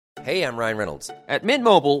Hey, I'm Ryan Reynolds. At Mint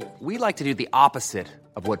Mobile, we like to do the opposite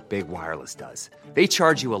of what Big Wireless does. They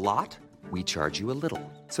charge you a lot, we charge you a little.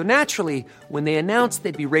 So naturally, when they announced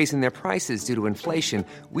they'd be raising their prices due to inflation,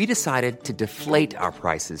 we decided to deflate our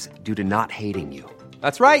prices due to not hating you.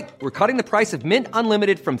 That's right. We're cutting the price of Mint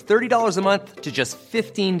Unlimited from $30 a month to just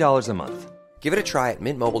 $15 a month. Give it a try at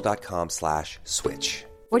mintmobile.com/switch.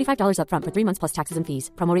 $45 up front for 3 months plus taxes and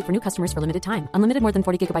fees. Promo rate for new customers for limited time. Unlimited more than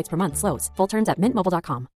 40 gigabytes per month. Slows full terms at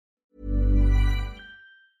mintmobile.com.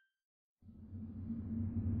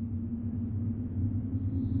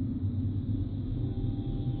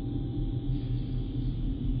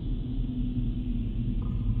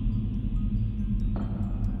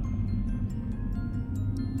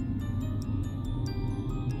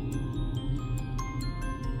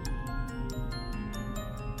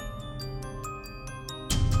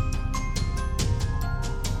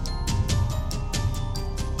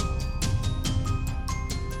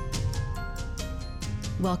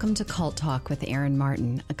 Welcome to Cult Talk with Aaron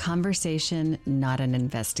Martin, a conversation, not an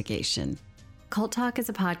investigation. Cult Talk is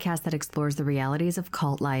a podcast that explores the realities of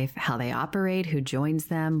cult life, how they operate, who joins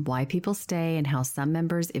them, why people stay, and how some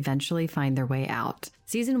members eventually find their way out.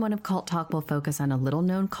 Season 1 of Cult Talk will focus on a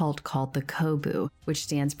little-known cult called the COBU, which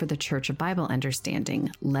stands for the Church of Bible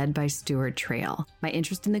Understanding, led by Stuart Trail. My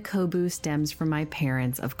interest in the COBU stems from my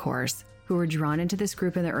parents, of course, who were drawn into this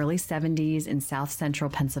group in the early 70s in South Central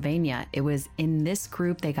Pennsylvania. It was in this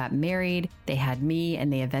group they got married, they had me,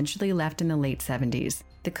 and they eventually left in the late 70s.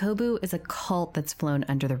 The COBU is a cult that's flown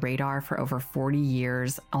under the radar for over 40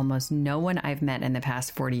 years. Almost no one I've met in the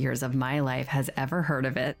past 40 years of my life has ever heard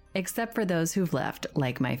of it, except for those who've left,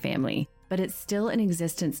 like my family. But it's still in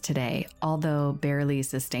existence today, although barely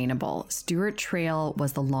sustainable. Stuart Trail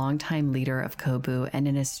was the longtime leader of COBU, and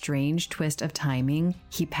in a strange twist of timing,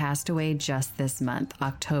 he passed away just this month,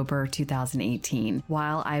 October 2018,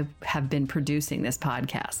 while I have been producing this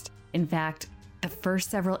podcast. In fact, the first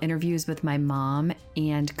several interviews with my mom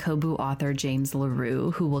and COBU author James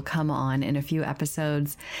LaRue, who will come on in a few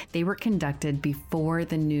episodes, they were conducted before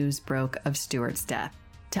the news broke of Stuart's death.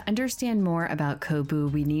 To understand more about COBU,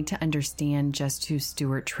 we need to understand just who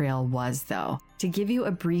Stuart Trail was, though. To give you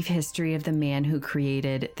a brief history of the man who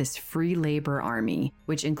created this free labor army,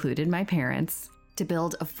 which included my parents, to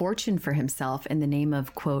build a fortune for himself in the name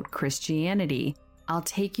of, quote, Christianity, I'll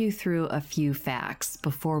take you through a few facts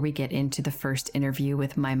before we get into the first interview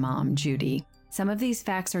with my mom, Judy. Some of these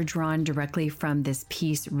facts are drawn directly from this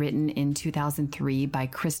piece written in 2003 by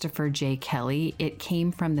Christopher J. Kelly. It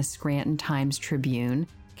came from the Scranton Times-Tribune.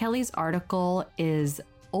 Kelly's article is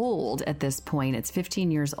old at this point. It's 15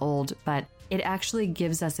 years old, but it actually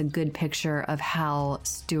gives us a good picture of how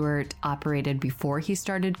Stuart operated before he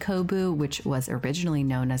started COBU, which was originally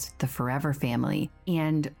known as the Forever Family,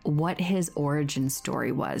 and what his origin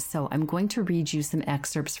story was. So I'm going to read you some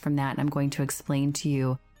excerpts from that, and I'm going to explain to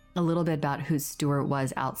you a little bit about who Stuart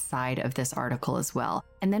was outside of this article as well.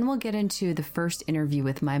 And then we'll get into the first interview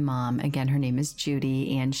with my mom. Again, her name is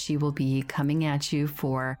Judy, and she will be coming at you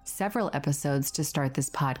for several episodes to start this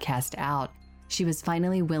podcast out. She was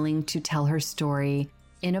finally willing to tell her story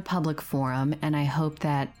in a public forum, and I hope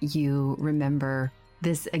that you remember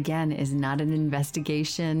this, again, is not an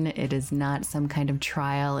investigation. It is not some kind of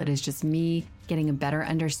trial. It is just me getting a better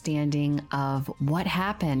understanding of what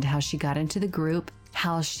happened, how she got into the group,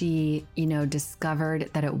 how she, discovered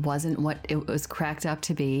that it wasn't what it was cracked up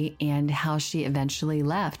to be, and how she eventually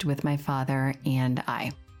left with my father and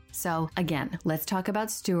I. So again, let's talk about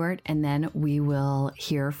Stuart, and then we will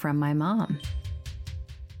hear from my mom.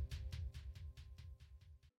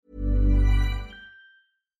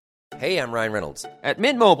 Hey, I'm Ryan Reynolds. At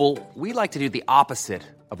Mint Mobile, we like to do the opposite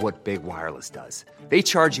of what Big Wireless does. They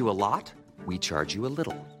charge you a lot, we charge you a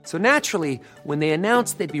little. So naturally, when they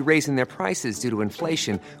announced they'd be raising their prices due to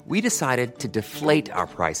inflation, we decided to deflate our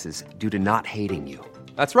prices due to not hating you.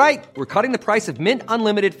 That's right. We're cutting the price of Mint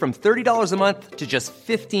Unlimited from $30 a month to just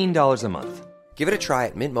 $15 a month. Give it a try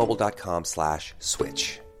at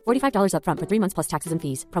mintmobile.com/switch. $45 up front for 3 months plus taxes and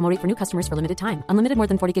fees. Promo rate for new customers for limited time. Unlimited more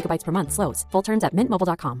than 40 gigabytes per month. Slows full terms at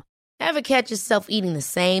mintmobile.com. Ever catch yourself eating the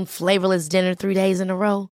same flavorless dinner 3 days in a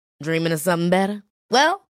row? Dreaming of something better?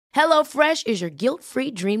 Well, HelloFresh is your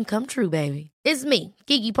guilt-free dream come true, baby. It's me,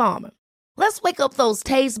 Keke Palmer. Let's wake up those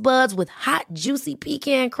taste buds with hot, juicy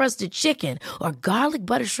pecan-crusted chicken or garlic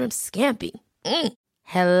butter shrimp scampi.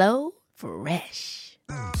 Hello Fresh.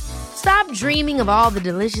 Stop dreaming of all the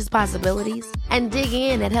delicious possibilities and dig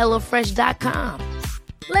in at HelloFresh.com.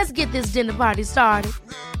 Let's get this dinner party started.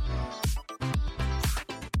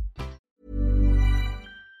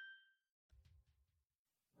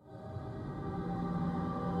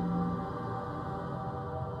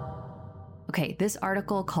 Okay, this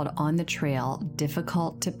article called On the Trail,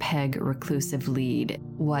 Difficult to Peg Reclusive Lead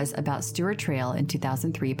was about Stuart Trail in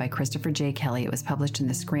 2003 by Christopher J. Kelly. It was published in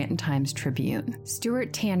the Scranton Times-Tribune.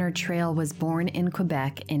 Stuart Tanner Trail was born in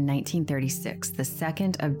Quebec in 1936, the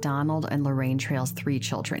second of Donald and Lorraine Trail's 3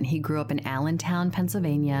 children. He grew up in Allentown,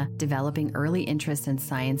 Pennsylvania, developing early interests in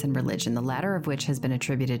science and religion, the latter of which has been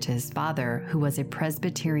attributed to his father, who was a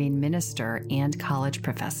Presbyterian minister and college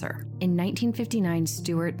professor. In 1959,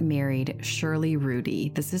 Stuart married Shirley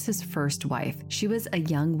Rudy. This is his first wife. She was a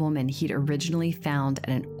young woman he'd originally found at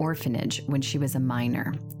an orphanage when she was a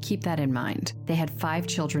minor. Keep that in mind. They had 5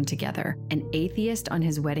 children together. An atheist on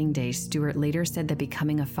his wedding day, Stuart later said that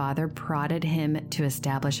becoming a father prodded him to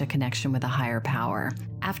establish a connection with a higher power.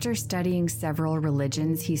 After studying several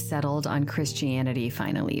religions, he settled on Christianity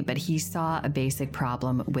finally, but he saw a basic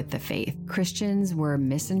problem with the faith. Christians were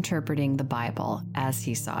misinterpreting the Bible as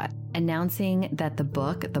he saw it, announcing that the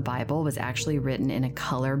book, the Bible, was actually written in a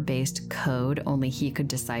color-based code only he could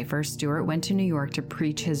decipher. Stuart went to New York to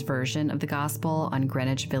preach his version of the gospel on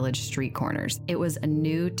Greenwich Village street corners. It was a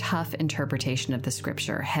new, tough interpretation of the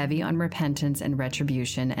scripture, heavy on repentance and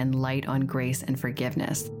retribution and light on grace and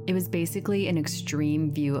forgiveness. It was basically an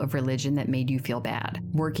extreme view of religion that made you feel bad,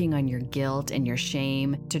 working on your guilt and your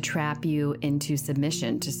shame to trap you into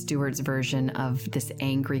submission to Stuart's version of this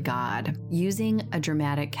angry God. Using a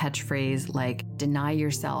dramatic catchphrase like, "Deny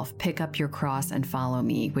yourself, pick up your cross and follow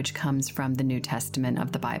me," which comes from the New Testament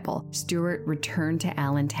of the Bible, Stuart returned to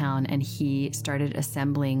Allentown and he started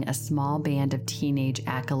assembling a small band of teenage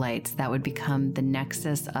acolytes that would become the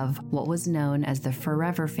nexus of what was known as the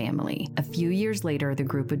Forever Family. A few years later, the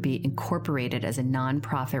group would be incorporated as a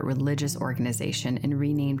non-profit religious organization and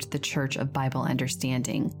renamed the Church of Bible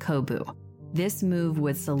Understanding, COBU. This move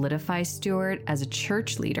would solidify Stuart as a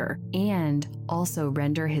church leader and also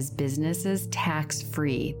render his businesses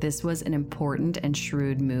tax-free. This was an important and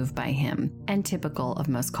shrewd move by him, and typical of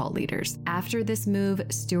most cult leaders. After this move,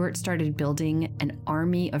 Stuart started building an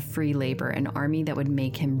army of free labor, an army that would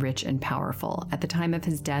make him rich and powerful. At the time of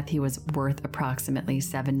his death, he was worth approximately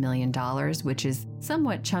 $7 million, which is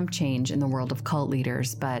somewhat chump change in the world of cult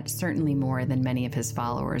leaders, but certainly more than many of his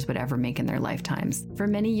followers would ever make in their lifetimes. For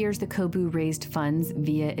many years, the COBU raised funds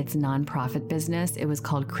via its nonprofit business. It was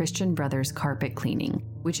called Christian Brothers Carpet Cleaning,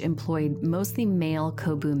 which employed mostly male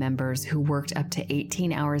COBU members who worked up to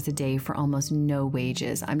 18 hours a day for almost no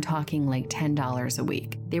wages. I'm talking like $10 a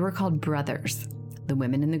week. They were called brothers. The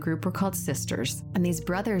women in the group were called sisters, and these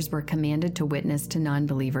brothers were commanded to witness to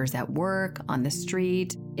non-believers at work, on the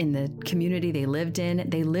street, in the community they lived in.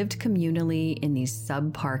 They lived communally in these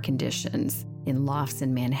subpar conditions, in lofts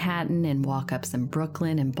in Manhattan and walk-ups in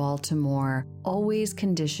Brooklyn and Baltimore, always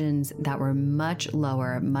conditions that were much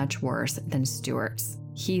lower, much worse than Stuart's.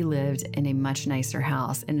 He lived in a much nicer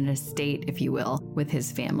house, in an estate, if you will, with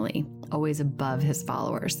his family, always above his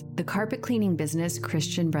followers. The carpet cleaning business,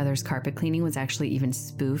 Christian Brothers Carpet Cleaning, was actually even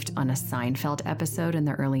spoofed on a Seinfeld episode in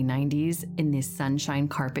the early 90s. In the Sunshine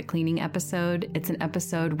Carpet Cleaning episode, it's an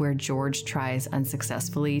episode where George tries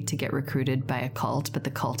unsuccessfully to get recruited by a cult, but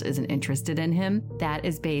the cult isn't interested in him. That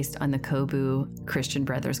is based on the COBU Christian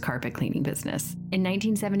Brothers Carpet Cleaning business. In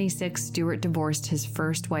 1976, Stuart divorced his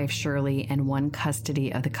first wife, Shirley, and won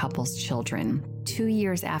custody of the couple's children. 2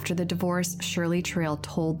 years after the divorce, Shirley Trail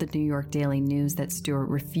told the New York Daily News that Stuart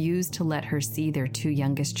refused to let her see their 2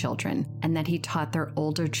 youngest children, and that he taught their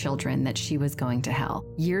older children that she was going to hell.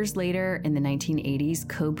 Years later, in the 1980s,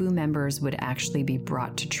 COBU members would actually be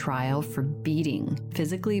brought to trial for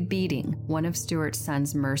physically beating one of Stuart's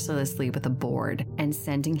sons mercilessly with a board and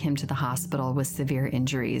sending him to the hospital with severe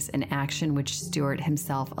injuries, an action which Stuart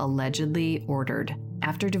himself allegedly ordered.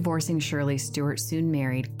 After divorcing Shirley, Stuart soon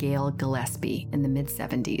married Gail Gillespie in the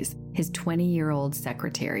mid-70s, his 20-year-old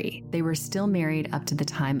secretary. They were still married up to the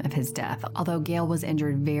time of his death, although Gail was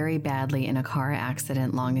injured very badly in a car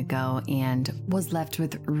accident long ago and was left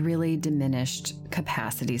with really diminished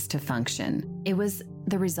capacities to function. It was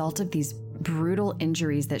the result of these brutal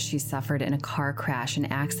injuries that she suffered in a car crash, an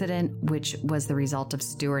accident which was the result of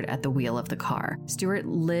Stuart at the wheel of the car. Stuart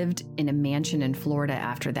lived in a mansion in Florida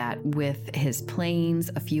after that with his planes,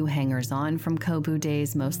 a few hangers-on from COBU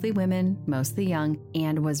days, mostly women, mostly young,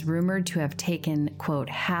 and was rumored to have taken, quote,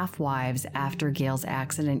 half-wives after Gail's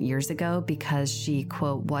accident years ago because she,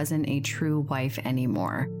 quote, wasn't a true wife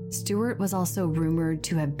anymore. Stuart was also rumored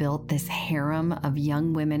to have built this harem of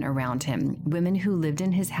young women around him, women who lived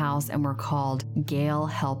in his house and were called Gail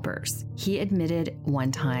helpers. He admitted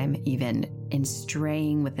one time even in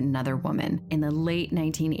straying with another woman in the late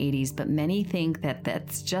 1980s, but many think that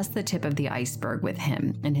that's just the tip of the iceberg with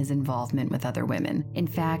him and his involvement with other women. In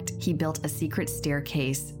fact, he built a secret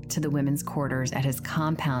staircase to the women's quarters at his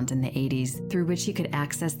compound in the 80s, through which he could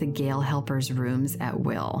access the Gale helpers' rooms at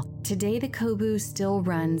will. Today, the Kobu still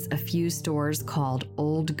runs a few stores called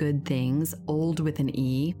Old Good Things, old with an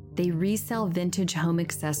E. They resell vintage home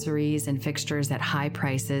accessories and fixtures at high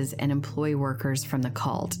prices and employ workers from the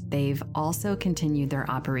cult. They've also continued their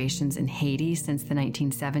operations in Haiti since the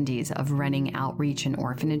 1970s of running outreach and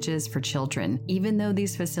orphanages for children, even though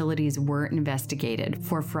these facilities were investigated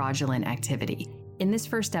for fraudulent activity. In this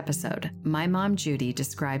first episode, my mom Judy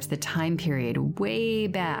describes the time period way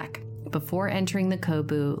back before entering the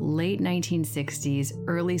Kobu, late 1960s,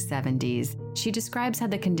 early 70s. She describes how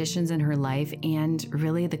the conditions in her life and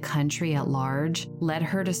really the country at large led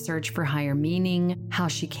her to search for higher meaning, how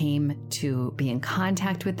she came to be in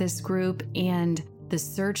contact with this group, and the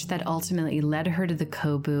search that ultimately led her to the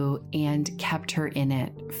Kobu and kept her in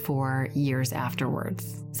it for years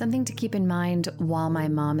afterwards. Something to keep in mind while my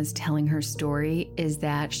mom is telling her story is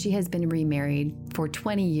that she has been remarried for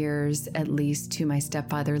 20 years at least to my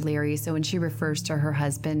stepfather, Larry. So when she refers to her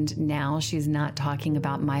husband now, she's not talking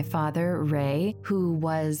about my father, Ray, who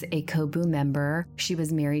was a Kobu member she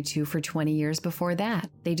was married to for 20 years before that.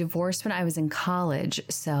 They divorced when I was in college,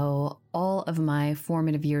 so all of my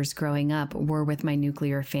formative years growing up were with my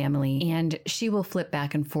nuclear family, and she will flip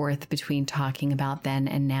back and forth between talking about then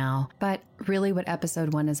and now. But really what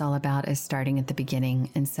episode 1 is all about is starting at the beginning,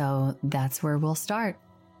 and so that's where we'll start.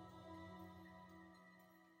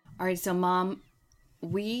 All right, so Mom,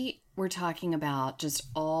 we were talking about just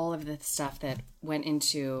all of the stuff that went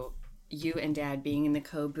into you and Dad being in the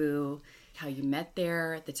Kobu, how you met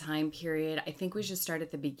there, the time period. I think we should start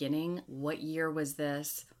at the beginning. What year was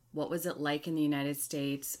this? What was it like in the United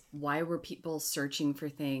States? Why were people searching for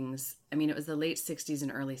things? I mean, it was the late 60s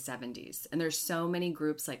and early 70s. And there's so many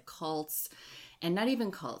groups like cults, and not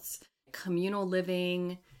even cults, communal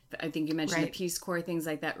living. I think you mentioned the Peace Corps, things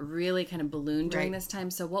like that really kind of ballooned during this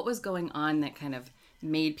time. So what was going on that kind of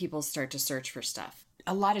made people start to search for stuff?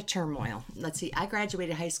 A lot of turmoil. Let's see, I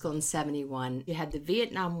graduated high school in 71. You had the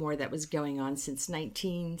Vietnam War that was going on since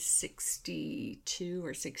 1962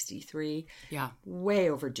 or 63. Yeah. Way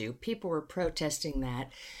overdue. People were protesting that.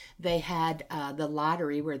 They had the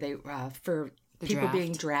lottery where they, for the people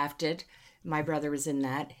being drafted. My brother was in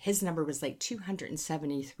that. His number was like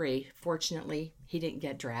 273. Fortunately, he didn't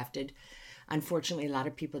get drafted. Unfortunately, a lot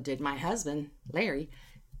of people did. My husband, Larry,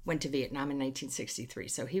 went to Vietnam in 1963,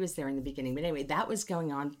 so he was there in the beginning. But anyway, that was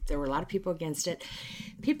going on. There were a lot of people against it.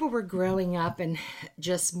 People were growing up and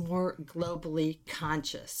just more globally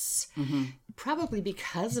conscious. Mm-hmm. Probably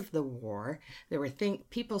because of the war. There were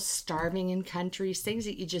people starving in countries, things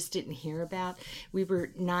that you just didn't hear about. We were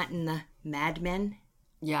not in the Mad Men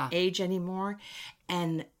age anymore,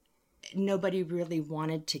 and nobody really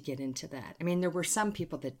wanted to get into that. I mean, there were some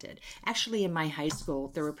people that did. Actually, in my high school,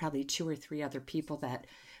 there were probably 2 or 3 other people that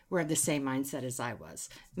were of the same mindset as I was.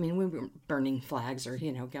 I mean, we weren't burning flags or,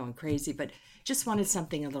 going crazy, but just wanted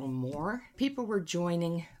something a little more. People were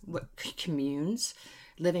joining communes,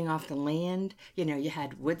 living off the land. You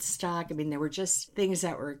had Woodstock. I mean, there were just things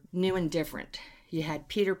that were new and different. You had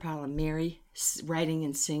Peter, Paul, and Mary writing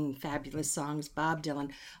and singing fabulous songs, Bob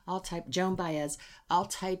Dylan, Joan Baez, all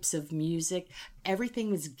types of music.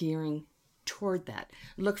 Everything was gearing toward that.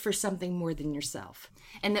 Look for something more than yourself.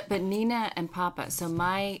 But Nina and Papa, so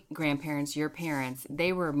my grandparents, your parents,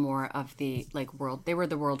 they were more of the they were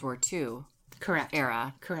the World War II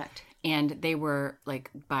era. Correct. And they were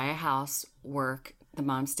like, buy a house, work, the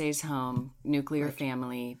mom stays home, nuclear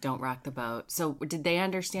family, don't rock the boat. So did they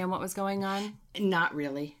understand what was going on? Not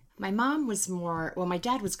really. My mom was more, my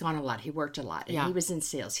dad was gone a lot. He worked a lot. And he was in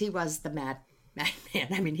sales. He was the madman.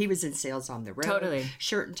 I mean, he was in sales on the road. Totally.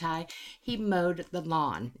 Shirt and tie. He mowed the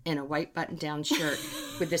lawn in a white button-down shirt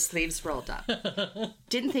with the sleeves rolled up.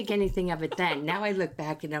 Didn't think anything of it then. Now I look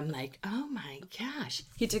back and I'm like, oh my gosh.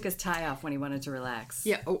 He took his tie off when he wanted to relax.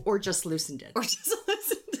 Yeah, or just loosened it.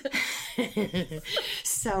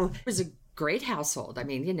 So it was a great household. I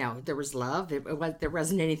mean, there was love. There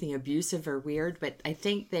wasn't anything abusive or weird, but I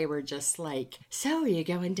think they were just like, so are you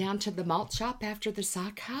going down to the malt shop after the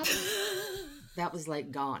sock hop? That was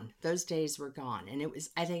like gone. Those days were gone. And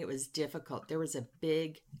I think it was difficult. There was a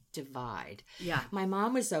big divide. Yeah. My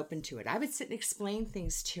mom was open to it. I would sit and explain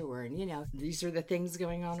things to her. And, these are the things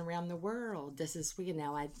going on around the world. This is,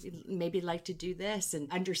 I'd maybe like to do this. And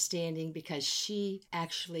understanding, because she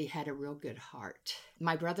actually had a real good heart.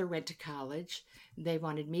 My brother went to college. They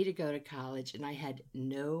wanted me to go to college. And I had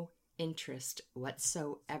no interest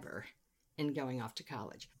whatsoever in going off to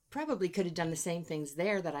college. Probably could have done the same things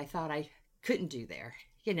there that I thought I couldn't do there.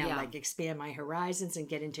 like expand my horizons and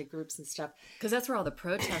get into groups and stuff. Because that's where all the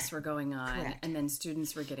protests were going on. Correct. And then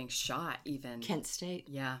students were getting shot even. Kent State.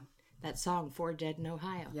 Yeah. That song, 4 Dead in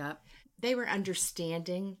Ohio. Yep. They were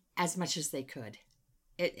understanding as much as they could.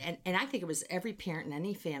 And I think it was every parent in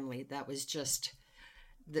any family that was just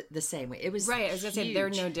the same way. It was right. I was going to say, huge. they're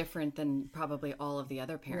no different than probably all of the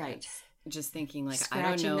other parents. Right. Just thinking like, Scratching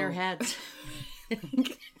I don't know. their heads. I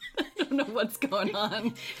don't know what's going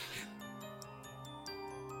on.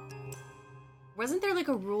 Wasn't there like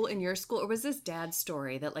a rule in your school, or was this dad's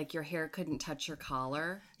story that like your hair couldn't touch your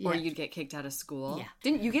collar or you'd get kicked out of school? Yeah.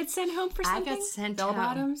 Didn't you get sent home for something? I got sent bell home.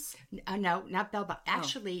 bottoms? No, not bell bottoms.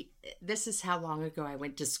 Actually, this is how long ago I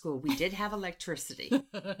went to school. We did have electricity.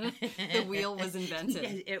 The wheel was invented.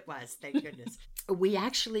 Yeah, it was, thank goodness. We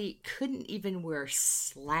actually couldn't even wear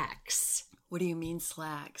slacks. What do you mean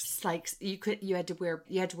slacks? Like you had to wear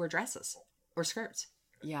dresses or skirts.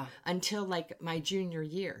 Yeah. Until like my junior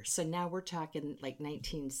year. So now we're talking like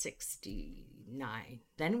 1969.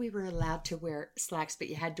 Then we were allowed to wear slacks, but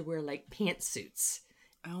you had to wear like pantsuits.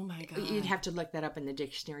 Oh my God. You'd have to look that up in the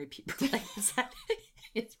dictionary. People were like, is that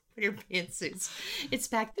it's your pantsuits? It's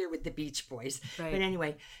back there with the Beach Boys. Right. But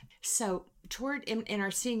anyway, so toward in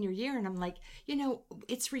our senior year, and I'm like,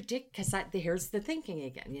 it's ridiculous. Here's the thinking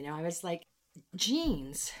again. I was like,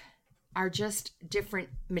 jeans are just different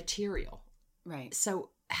material. Right.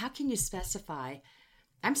 So how can you specify,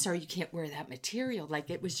 I'm sorry, you can't wear that material?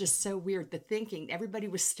 Like, it was just so weird. The thinking, everybody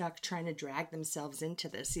was stuck trying to drag themselves into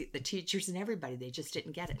this. The teachers and everybody, they just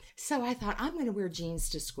didn't get it. So I thought, I'm going to wear jeans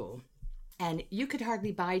to school. And you could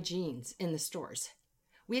hardly buy jeans in the stores.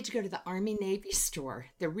 We had to go to the Army Navy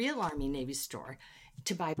store, the real Army Navy store,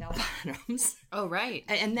 to buy bell bottoms. Oh, right.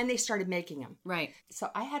 And then they started making them. Right.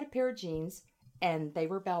 So I had a pair of jeans. And they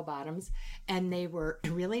were bell bottoms, and they were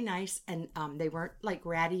really nice, and they weren't like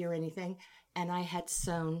ratty or anything. And I had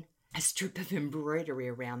sewn a strip of embroidery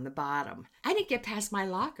around the bottom. I didn't get past my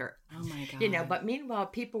locker. Oh my God. But meanwhile,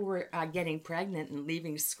 people were getting pregnant and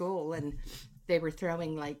leaving school, and they were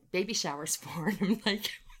throwing like baby showers for them. Like,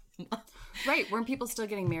 right. Weren't people still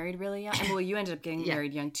getting married really young? Well, you ended up getting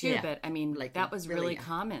married young too, but I mean, like that was really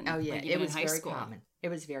common. Oh yeah, like, it was in high very school. common. It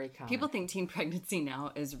was very common. People think teen pregnancy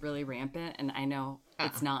now is really rampant, and I know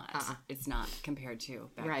it's not. It's not compared to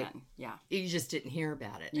back then. Yeah. You just didn't hear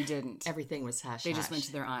about it. You didn't. Everything was hush. They just went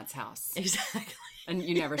to their aunt's house. Exactly. And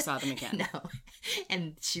you never saw them again. No.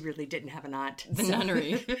 And she really didn't have an aunt. The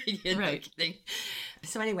nunnery. Right.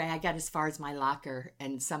 So anyway, I got as far as my locker,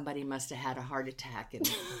 and somebody must have had a heart attack.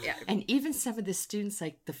 And even some of the students,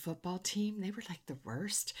 like the football team, they were like the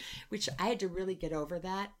worst, which I had to really get over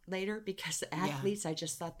that later, because the athletes, I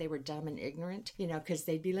just thought they were dumb and ignorant, because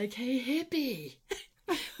they'd be like, hey, hippie.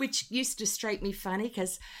 Which used to strike me funny,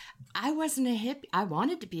 because I wasn't a hippie. I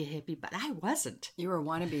wanted to be a hippie, but I wasn't. You were a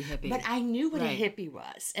wannabe hippie. But I knew what a hippie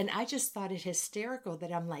was. And I just thought it hysterical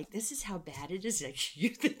that I'm like, this is how bad it is. Like, you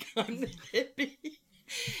think I'm the hippie?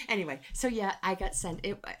 Anyway, so yeah, I got sent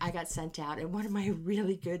out, and one of my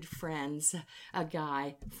really good friends, a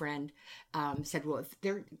guy friend, said, well, if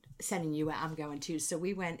they're sending you out, I'm going too. So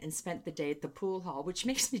we went and spent the day at the pool hall, which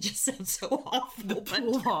makes me just sound so awful. The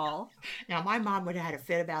pool hall. Now, my mom would have had a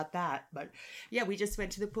fit about that. But yeah, we just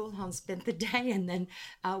went to the pool hall and spent the day, and then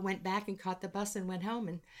went back and caught the bus and went home.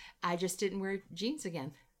 And I just didn't wear jeans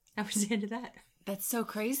again. That was the end of that. That's so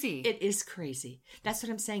crazy. It is crazy. That's what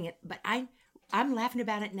I'm saying. But I'm laughing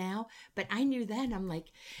about it now, but I knew then, I'm like,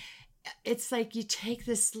 it's like you take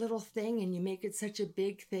this little thing and you make it such a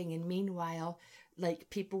big thing. And meanwhile, like,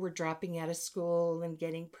 people were dropping out of school and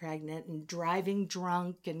getting pregnant and driving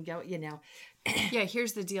drunk and Yeah,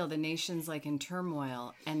 here's the deal. The nation's like in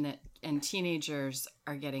turmoil, and teenagers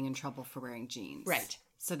are getting in trouble for wearing jeans. Right.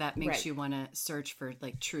 So that makes you want to search for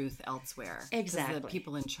like truth elsewhere. Exactly. The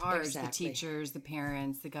people in charge, the teachers, the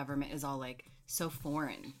parents, the government is all like so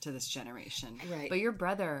foreign to this generation. Right. But your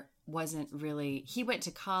brother wasn't really, he went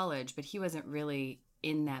to college, but he wasn't really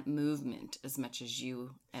in that movement as much as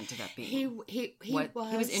you ended up being. He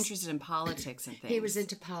was interested in politics and things. He was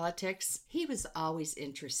into politics. He was always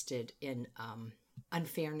interested in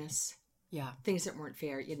unfairness. Yeah. Things that weren't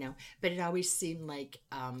fair, but it always seemed like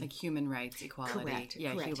human rights, equality. Correct.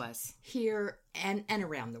 Yeah, correct. He was. Here and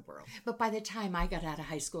around the world. But by the time I got out of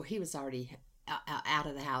high school, he was already out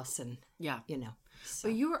of the house, and So.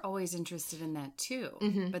 But you were always interested in that too.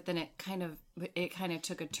 Mm-hmm. But then it kind of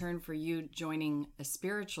took a turn for you joining a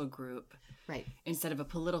spiritual group, right, instead of a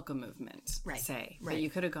political movement, right? Say, right. But you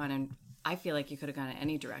could have gone in. I feel like you could have gone in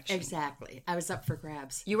any direction. Exactly. I was up for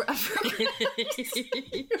grabs. You were up for grabs.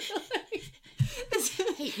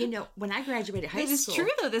 Hey, when I graduated high school... It is true,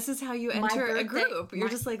 though. This is how you enter a group. You're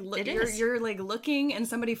just like, you're like looking and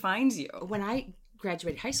somebody finds you. When I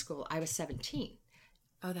graduated high school, I was 17.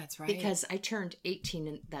 Oh, that's right. Because I turned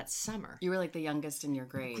 18 that summer. You were like the youngest in your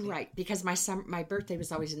grade. Right. Because my birthday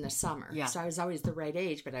was always in the summer. Yeah. So I was always the right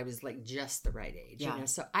age, but I was like just the right age. Yeah.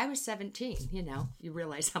 So I was 17, You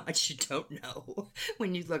realize how much you don't know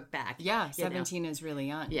when you look back. Yeah, 17 is really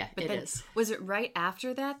young. Yeah, but it then, is. Was it right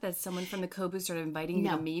after that someone from the COBU started inviting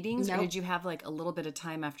you to meetings? No. Or did you have like a little bit of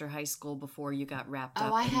time after high school before you got wrapped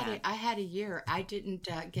up I in had a year. I didn't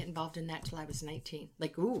get involved in that till I was 19.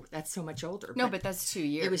 Like, ooh, that's so much older. No, but that's 2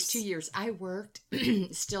 years. It was 2 years. I worked,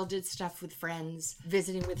 still did stuff with friends,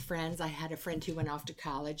 visiting with friends. I had a friend who went off to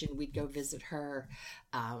college and we'd go visit her.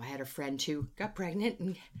 I had a friend who got pregnant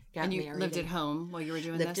and got married. And you lived at home while you were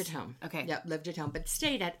doing lived this? Lived at home. Okay. Yep, lived at home, but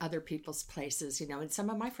stayed at other people's places, and some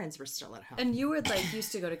of my friends were still at home. And you would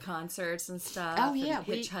used to go to concerts and stuff. Oh, yeah.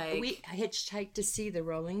 Hitchhike. We hitchhiked to see the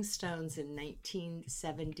Rolling Stones in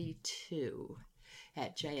 1972.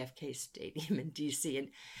 At JFK Stadium in D.C. And,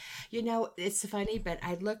 it's funny, but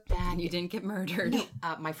I look back. You didn't get murdered.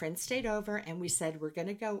 My friend stayed over and we said, we're going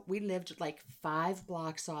to go. We lived like 5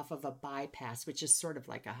 blocks off of a bypass, which is sort of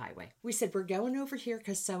like a highway. We said, we're going over here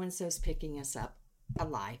because so-and-so's picking us up. A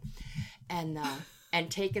lie. And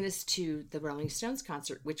taking us to the Rolling Stones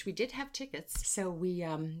concert, which we did have tickets. So we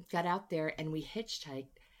got out there and we hitchhiked.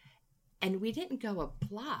 And we didn't go a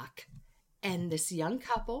block. And this young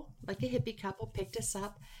couple, like a hippie couple, picked us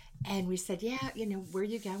up. And we said, yeah, where are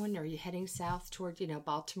you going? Are you heading south toward,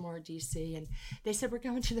 Baltimore, D.C.? And they said, we're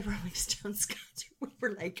going to the Rolling Stones concert. We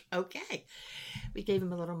were like, okay. We gave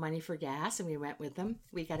them a little money for gas and we went with them.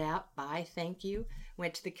 We got out, bye, thank you.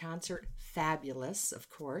 Went to the concert. Fabulous, of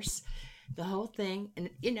course. The whole thing. And,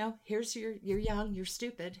 here's you're young, you're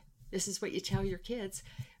stupid. This is what you tell your kids.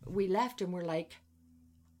 We left and we're like,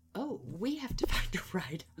 oh, we have to find a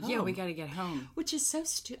ride home. Yeah, we got to get home. Which is so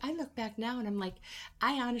stupid. I look back now and I'm like,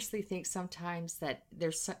 I honestly think sometimes that there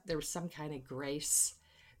was some kind of grace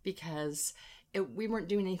because we weren't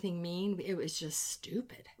doing anything mean. It was just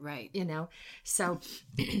stupid. Right. So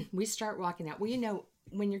we start walking out. Well,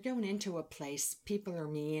 when you're going into a place, people are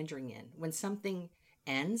meandering in. When something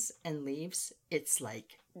ends and leaves, it's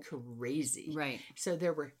like crazy. Right. So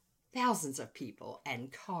there were thousands of people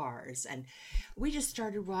and cars, and we just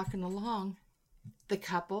started walking along. The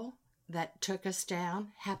couple that took us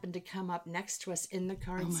down happened to come up next to us in the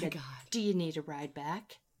car and said, do you need a ride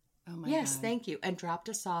back? Oh my yes, God. thank you. And dropped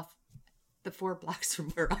us off the 4 blocks from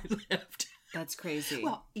where I lived. That's crazy.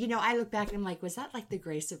 Well, I look back and I'm like, was that like the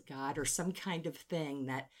grace of God or some kind of thing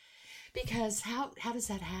that, because how does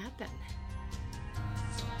that happen?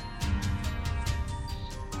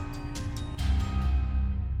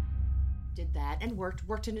 Did that and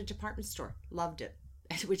worked in a department store. Loved it.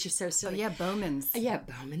 Which is so silly. Oh, yeah, Bowman's. Yeah,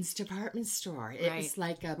 Bowman's department store. It was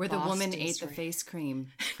like a where the woman ate the face cream.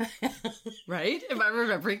 Right? Am I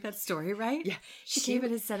remembering that story right? Yeah. She came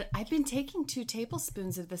in and said, I've been taking 2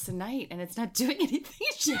 tablespoons of this a night and it's not doing anything.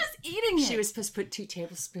 She was eating it. She was supposed to put 2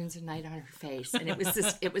 tablespoons a night on her face. And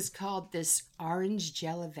it was called this orange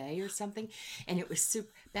gelave or something. And it was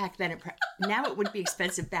super, back then, now it would be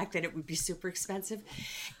expensive. Back then it would be super expensive.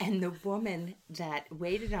 And the woman that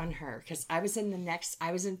waited on her, because I was in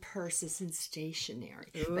purses and stationery.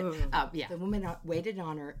 But, the woman waited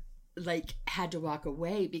on her, had to walk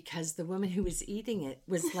away because the woman who was eating it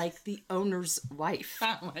was like the owner's wife.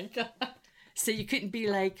 Oh my God. So you couldn't be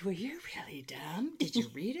like, well, you're really dumb. Did you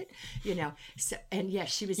read it? So, and yeah,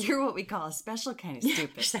 she was... You're what we call a special kind of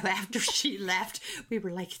stupid. So after she left, we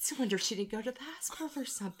were like, it's a wonder she didn't go to the hospital or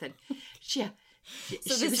something. Yeah.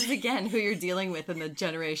 So this is again who you're dealing with in the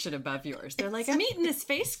generation above yours. They're like, I'm eating this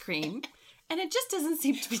face cream and it just doesn't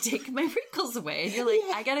seem to be taking my wrinkles away. And you're like,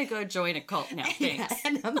 I gotta go join a cult now, thanks. Yeah,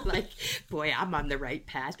 and I'm like, boy, I'm on the right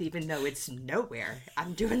path, even though it's nowhere.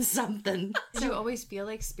 I'm doing something. Did you always feel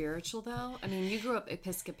like spiritual though? I mean, you grew up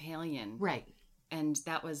Episcopalian. Right. And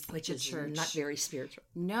that was which the is church. Not very spiritual.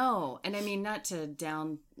 No. And I mean, not to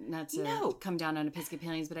come down on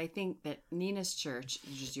Episcopalians, but I think that Nina's church,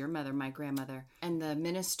 which is your mother, my grandmother, and the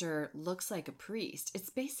minister looks like a priest. It's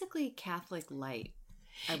basically Catholic light,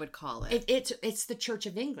 I would call it. It's the Church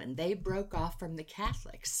of England. They broke off from the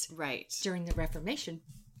Catholics. Right. During the Reformation.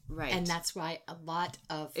 Right. And that's why a lot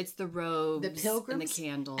of... It's the robes, the pilgrims, and the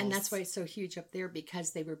candles. And that's why it's so huge up there,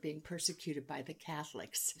 because they were being persecuted by the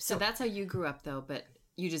Catholics. So that's how you grew up, though, but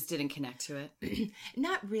you just didn't connect to it?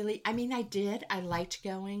 Not really. I mean, I did. I liked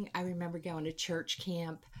going. I remember going to church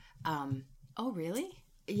camp. Oh, really?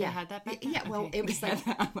 Yeah. They had that back then? Yeah, well, okay. it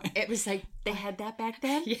was like... They had that back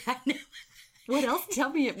then? Yeah, I know. What else? Tell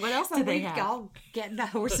me, what else do they have? We'd all get in a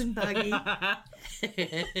horse and buggy.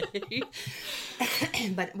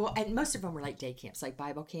 And most of them were like day camps, like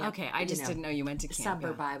Bible camp. Okay, I just didn't know you went to camp.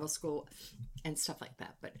 Summer Bible school and stuff like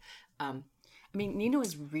that. But I mean, Nina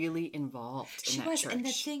was really involved in that church. And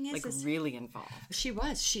the thing is really involved. She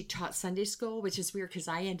was. She taught Sunday school, which is weird because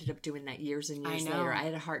I ended up doing that years and years later. I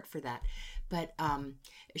had a heart for that. But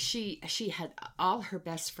she had all her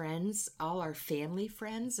best friends, all our family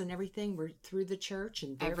friends and everything were through the church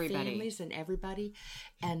and their families and everybody.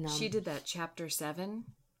 And she did that Chapter 7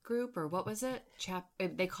 group, or what was it?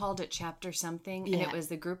 They called it Chapter something, and it was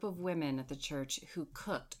the group of women at the church who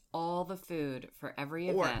cooked all the food for every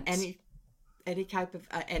event. Or any type of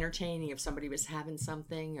entertaining if somebody was having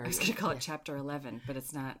something. Or I was going to call it Chapter 11, but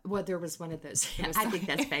it's not. Well, there was one of those. I think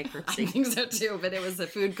that's bankruptcy. I think so too, but it was a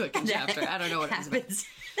food cooking chapter. I don't know what it was.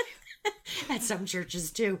 At some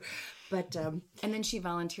churches too. But and then she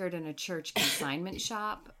volunteered in a church consignment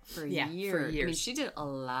shop for years. I mean, she did a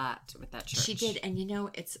lot with that church. She did, and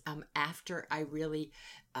it's after I really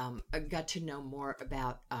got to know more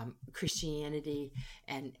about Christianity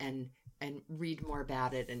and read more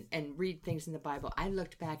about it and read things in the Bible. I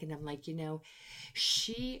looked back and I'm like,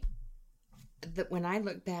 when I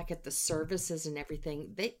look back at the services and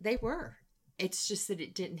everything, they were. It's just that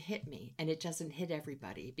it didn't hit me, and it doesn't hit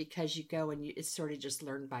everybody because you go and it's sort of just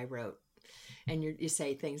learned by rote. And you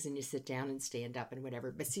say things and you sit down and stand up and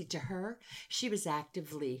whatever. But see, to her, she was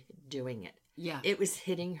actively doing it. Yeah. It was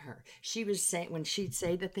hitting her. She was saying, when she'd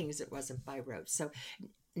say the things, it wasn't by rote. So,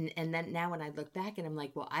 and then now when I look back and I'm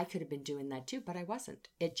like, well, I could have been doing that too, but I wasn't.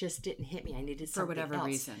 It just didn't hit me. I needed something else. For whatever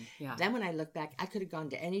reason, yeah. Then when I look back, I could have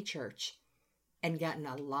gone to any church and gotten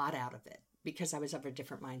a lot out of it because I was of a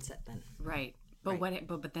different mindset then. Right. But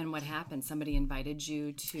then what happened? Somebody invited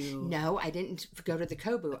you to... No, I didn't go to the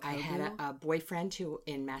Kobu. I had a boyfriend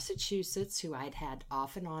in Massachusetts who I'd had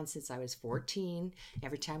off and on since I was 14.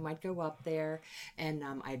 Every time I'd go up there, and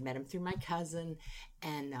I'd met him through my cousin,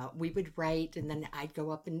 and we would write, and then I'd go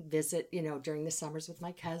up and visit, during the summers with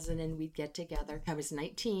my cousin, and we'd get together. I was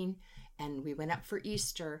 19, and we went up for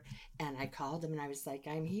Easter, and I called him, and I was like,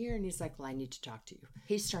 I'm here, and he's like, well, I need to talk to you.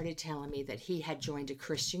 He started telling me that he had joined a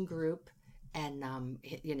Christian group. And,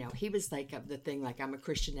 he was like the thing, like, I'm a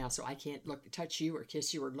Christian now, so I can't touch you or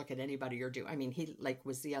kiss you or look at anybody or do. I mean, he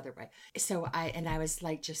was the other way. So I was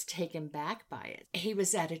like just taken back by it. He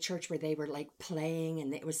was at a church where they were like playing,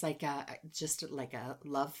 and it was like just like a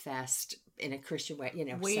love fest in a Christian way,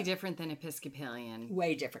 Way different than Episcopalian.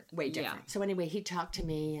 Way different. Yeah. So anyway, he talked to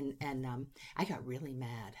me and I got really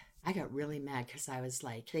mad. Because I was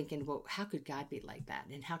like thinking, well, how could God be like that?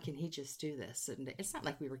 And how can he just do this? And it's not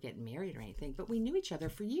like we were getting married or anything, but we knew each other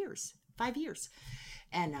for years, 5 years.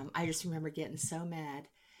 And I just remember getting so mad.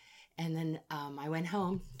 And then I went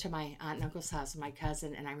home to my aunt and uncle's house with my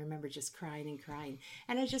cousin, and I remember just crying and crying.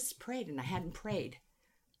 And I just prayed, and I hadn't prayed.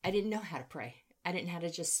 I didn't know how to pray. I didn't know how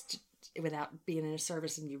to just, without being in a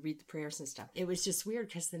service and you read the prayers and stuff. It was just weird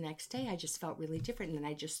because the next day I just felt really different. And then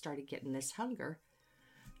I just started getting this hunger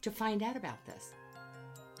to find out about this.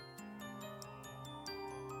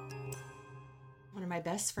 One of my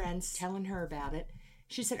best friends telling her about it,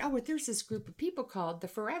 she said, oh, well, there's this group of people called the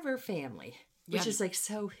Forever Family, which is like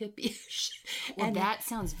so hippie-ish. Well, and that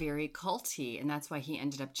sounds very culty, and that's why he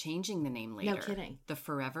ended up changing the name later. No kidding. The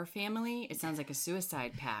Forever Family, it sounds like a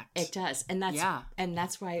suicide pact. It does. And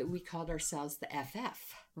that's why we called ourselves the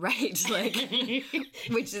FF. Right, like,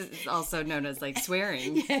 which is also known as like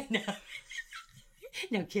swearing. Yeah, no.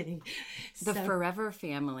 No kidding. The Forever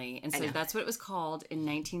Family. And so that's what it was called in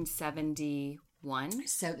 1971.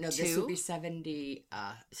 So, no, this would be 73.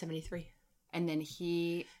 And then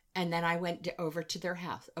I went over to the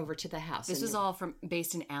house. This was all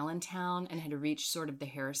based in Allentown and had reached sort of the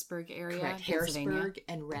Harrisburg area. Correct. Harrisburg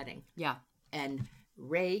and Reading. Yeah. And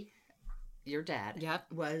Ray, your dad,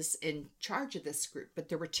 was in charge of this group. But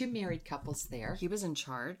there were 2 married couples there. He was in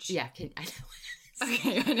charge? Yeah. I know.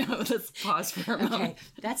 Okay, I know. Let's pause for a moment. Okay,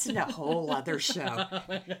 that's a whole other show.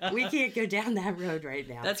 We can't go down that road right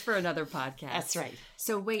now. That's for another podcast. That's right.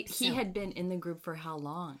 So wait, he had been in the group for how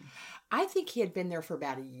long? I think he had been there for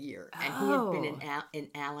about a year, and he had been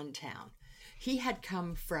in Allentown. He had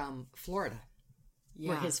come from Florida,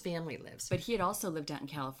 where his family lives. But he had also lived out in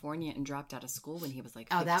California and dropped out of school when he was like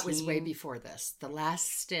 15. Oh, that was way before this. The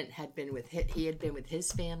last stint had been with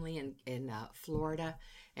his family in Florida.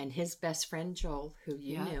 And his best friend, Joel, who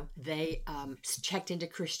you knew, they checked into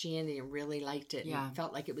Christianity and really liked it and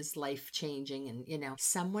felt like it was life-changing. And,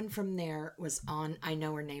 someone from there was on, I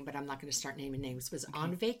know her name, but I'm not going to start naming names, was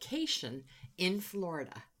on vacation in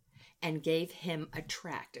Florida. and gave him a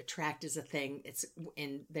tract. A tract is a thing. It's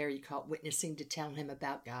in there, you call it witnessing, to tell him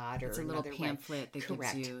about God. Or it's a little pamphlet that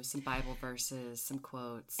gives you some Bible verses, some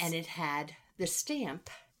quotes. And it had the stamp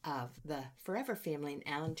of the Forever family in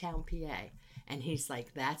Allentown, PA. And he's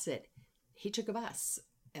like, that's it. He took a bus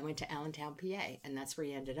and went to Allentown, PA, and that's where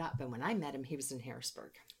he ended up. And when I met him, he was in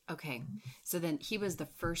Harrisburg. Okay. So then he was the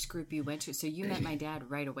first group you went to. So you met my dad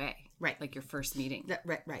right away. Right. Like your first meeting.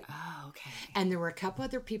 Right. Oh, okay. And there were a couple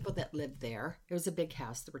other people that lived there. It was a big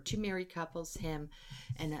house. There were 2 married couples, him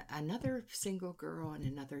and another single girl and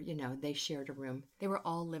another, they shared a room. They were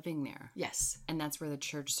all living there. Yes. And that's where the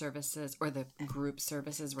church services or the group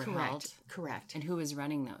services were held? Correct. And who was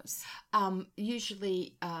running those?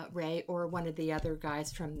 Usually Ray or one of the other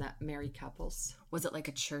guys from the married couples. Was it like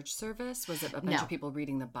a church service? Was it a bunch of people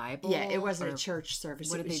reading the Bible? Yeah, it wasn't a church service.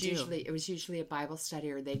 What did they do? It was usually a Bible study,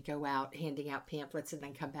 or they'd go out handing out pamphlets and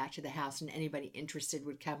then come back to the house, and anybody interested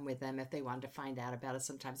would come with them if they wanted to find out about it.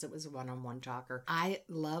 Sometimes it was a one-on-one talker. I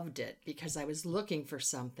loved it because I was looking for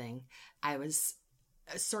something. I was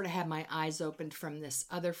sort of had my eyes opened from this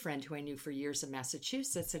other friend who I knew for years in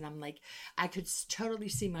Massachusetts, and I'm like, I could totally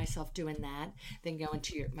see myself doing that, then going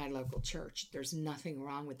to my local church. There's nothing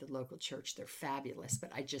wrong with the local church. They're fabulous,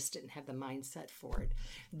 but I just didn't have the mindset for it.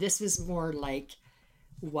 This was more like,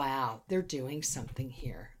 wow, they're doing something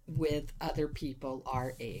here with other people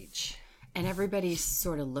our age. And everybody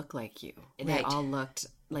sort of looked like you. They all looked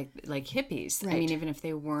like hippies. Right. I mean, even if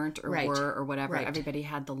they weren't or were or whatever, Right. everybody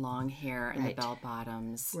had the long hair and the bell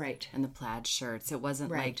bottoms and the plaid shirts. It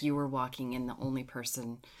wasn't like you were walking in the only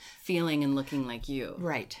person feeling and looking like you.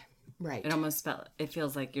 Right. It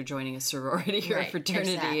feels like you're joining a sorority or a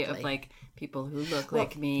fraternity of like people who look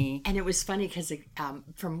like me. And it was funny because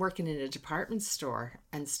from working in a department store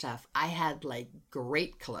and stuff, I had like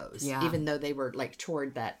great clothes, even though they were like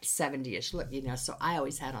toward that 70-ish look, so I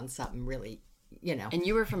always had on something really, And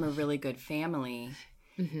you were from a really good family.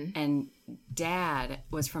 Mm-hmm. And Dad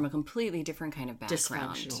was from a completely different kind of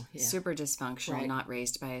background. Dysfunctional, super dysfunctional, not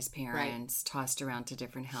raised by his parents, tossed around to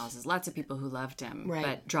different houses. Lots of people who loved him,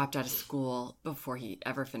 but dropped out of school before he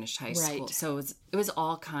ever finished high school. So it was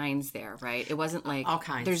all kinds there, right? It wasn't like all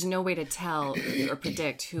kinds. There's no way to tell or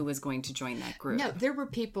predict who was going to join that group. No, there were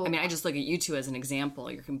people. I mean, I just look at you two as an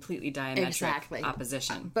example. You're completely diametric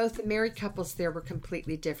opposition. Both the married couples there were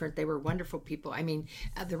completely different. They were wonderful people. I mean,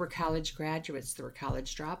 there were college graduates, there were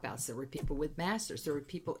college dropouts, there were people with masters, there were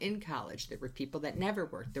people in college, there were people that never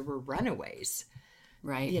worked, there were runaways,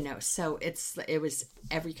 right? So it was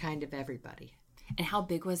every kind of everybody. And how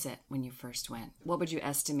big was it when you first went? What would you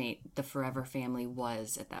estimate the Forever family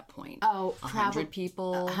was at that point? 100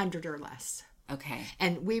 people, 100 or less. Okay.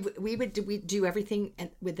 And we would do everything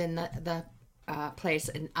within the place,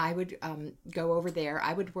 and I would go over there.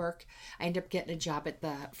 I would work. I ended up getting a job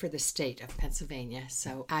for the state of Pennsylvania,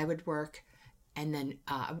 so I would work and then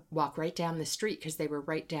walk right down the street because they were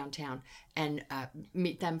right downtown, and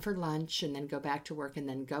meet them for lunch, and then go back to work, and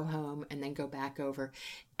then go home, and then go back over.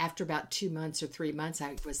 After about 2 months or 3 months,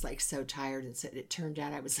 I was like so tired, and so it turned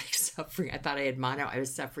out I was like suffering. I thought I had mono. I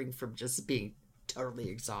was suffering from just being totally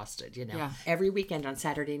exhausted, Yeah. Every weekend on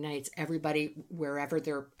Saturday nights, everybody, wherever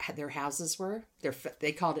their houses were,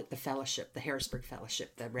 they called it the fellowship, the Harrisburg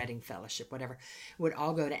Fellowship, the Reading Fellowship, whatever, would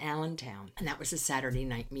all go to Allentown. And that was a Saturday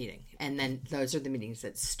night meeting. And then those are the meetings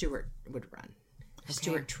that Stuart would run. Okay.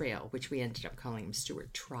 Stuart Trail, which we ended up calling him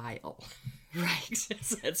Stuart Trial. Right.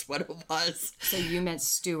 That's what it was. So you met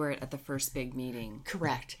Stuart at the first big meeting.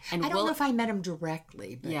 Correct. And I don't know if I met him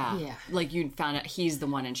directly, but yeah. Like you found out he's the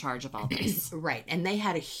one in charge of all this. Right. And they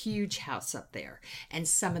had a huge house up there. And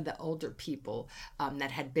some of the older people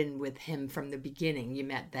that had been with him from the beginning, you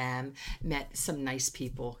met them, met some nice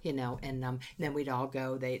people, and then we'd all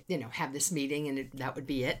go, have this meeting, and that would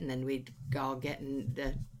be it. And then we'd all get in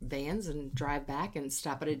the vans and drive back and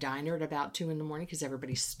stop at a diner at about 2 a.m. because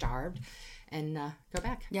everybody's starved. And go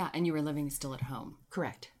back. Yeah, and you were living still at home.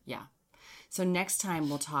 Correct. Yeah. So next time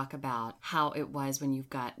we'll talk about how it was when you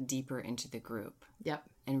got deeper into the group. Yep.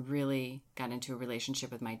 And really got into a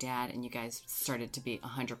relationship with my dad, and you guys started to be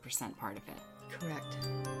 100% part of it. Correct.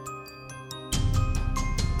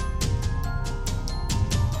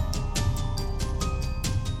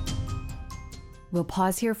 We'll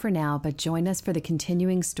pause here for now, but join us for the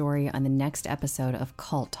continuing story on the next episode of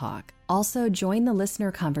Cult Talk. Also, join the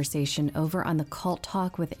listener conversation over on the Cult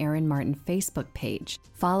Talk with Aaron Martin Facebook page.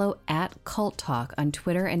 Follow @Cult Talk on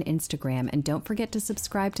Twitter and Instagram, and don't forget to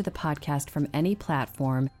subscribe to the podcast from any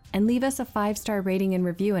platform and leave us a 5-star rating and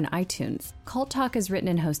review in iTunes. Cult Talk is written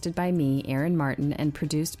and hosted by me, Aaron Martin, and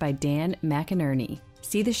produced by Dan McInerney.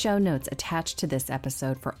 See the show notes attached to this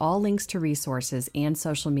episode for all links to resources and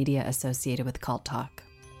social media associated with Cult Talk.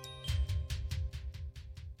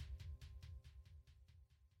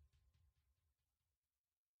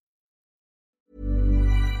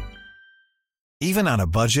 Even on a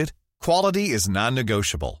budget, quality is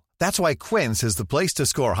non-negotiable. That's why Quince is the place to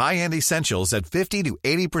score high-end essentials at 50 to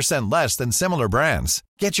 80% less than similar brands.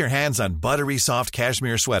 Get your hands on buttery soft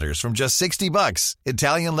cashmere sweaters from just $60,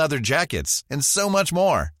 Italian leather jackets, and so much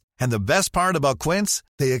more. And the best part about Quince,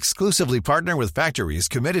 they exclusively partner with factories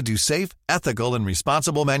committed to safe, ethical, and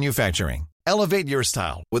responsible manufacturing. Elevate your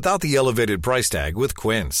style without the elevated price tag with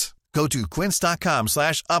Quince. Go to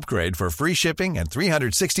quince.com/upgrade for free shipping and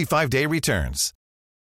 365-day returns.